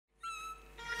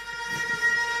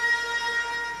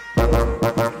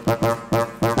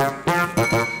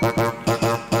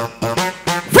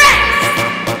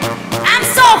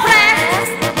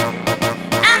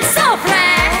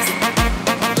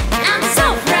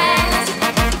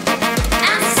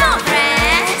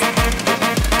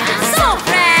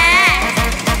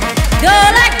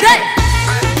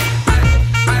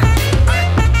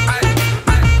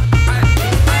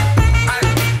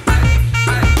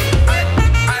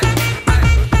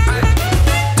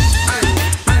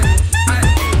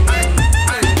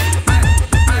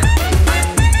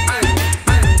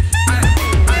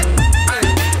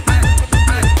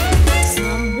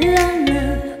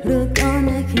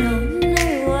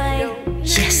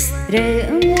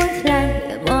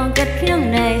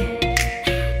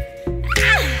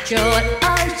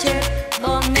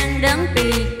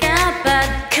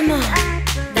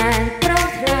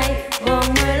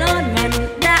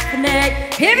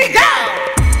Here we go!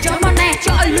 Cho mà nè,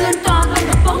 cho lươn toàn hơn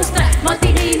một bóng stack. Mà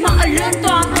tí đi mà lươn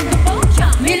toàn hơn một bóng chọn.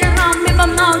 Mi là ngon, mi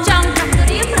bầm ngon trong cái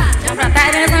điếm ra. Trong ra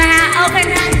tay bên ra, ok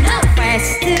now.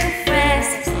 Fast too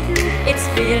fast, it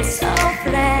feels so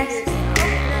fast.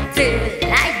 Feel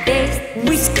like this,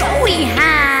 we're going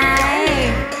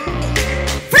high.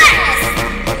 Fast!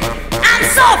 I'm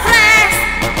so fast!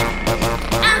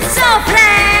 I'm so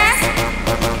fast!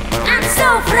 I'm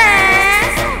so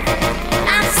fast!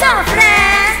 I'm so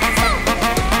fast!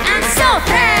 I'm so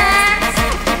fast!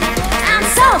 I'm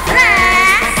so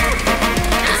fast!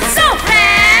 I'm so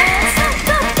fast!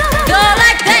 Go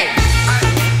like this!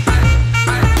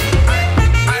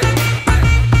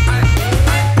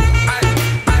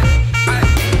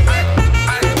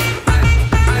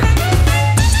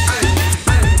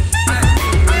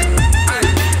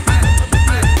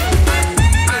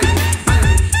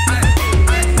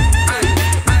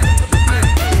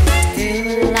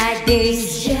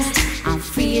 Yes, I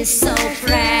feel so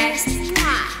fast.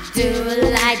 Do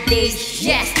it like this.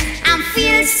 Yes, I'm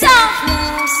feeling so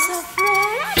fast.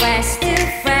 Fast too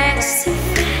fast.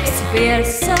 It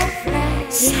feels so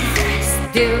fast.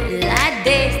 Do it like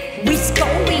this. We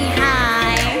go.